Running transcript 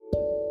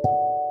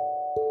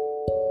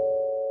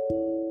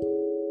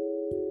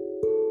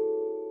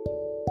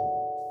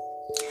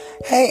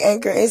Hey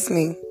Anchor, it's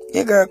me,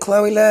 your girl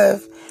Chloe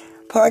Love,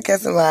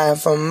 podcasting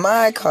live from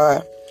my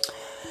car.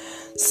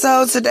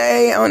 So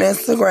today on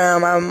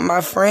Instagram,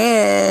 my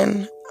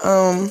friend,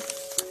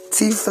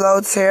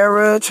 T-Flow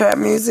Terra, trap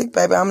music,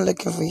 baby, I'm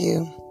looking for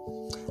you.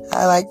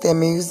 I like that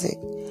music.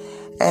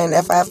 And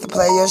if I have to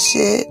play your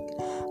shit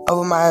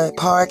over my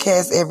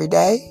podcast every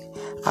day,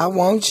 I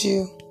want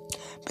you.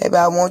 Baby,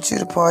 I want you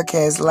to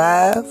podcast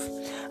live.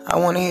 I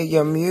want to hear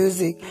your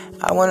music.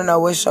 I want to know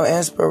what's your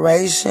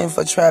inspiration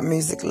for trap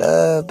music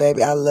love,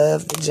 baby. I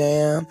love the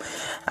jam.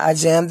 I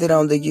jammed it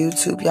on the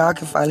YouTube. Y'all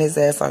can find his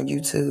ass on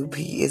YouTube.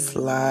 He is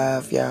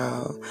live,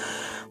 y'all.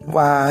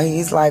 Wow,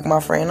 he's like my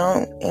friend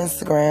on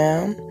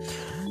Instagram.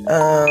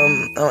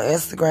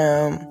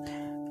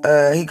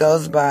 He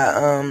goes by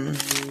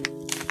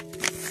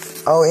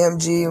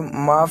OMG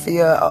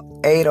Mafia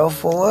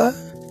 804.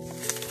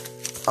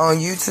 On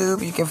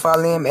YouTube, you can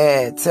follow him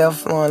at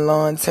Teflon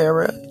Lawn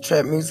Terror,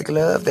 Trap Music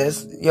Love.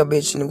 That's your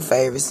bitch new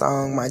favorite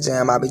song, my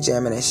jam. I be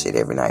jamming that shit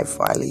every night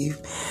before I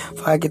leave,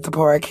 before I get the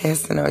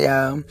podcasting on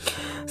y'all.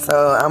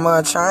 So I'm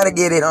gonna try to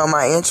get it on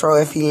my intro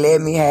if he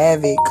let me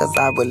have it, cause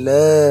I would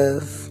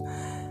love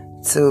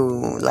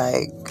to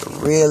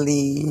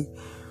really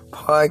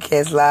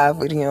podcast live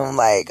with him.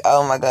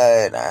 Oh my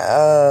god,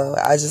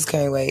 I just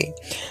can't wait.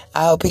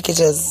 I hope he can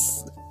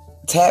just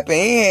tap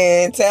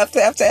in.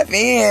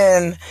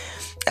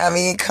 I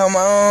mean, come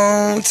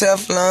on,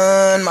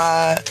 Teflon,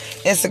 my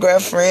Instagram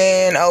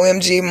friend,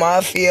 OMG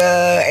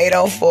Mafia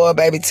 804,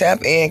 baby,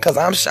 tap in, because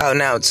I'm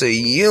shouting out to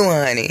you,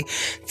 honey.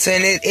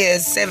 It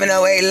is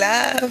 708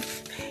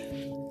 Live.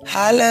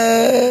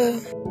 Holla.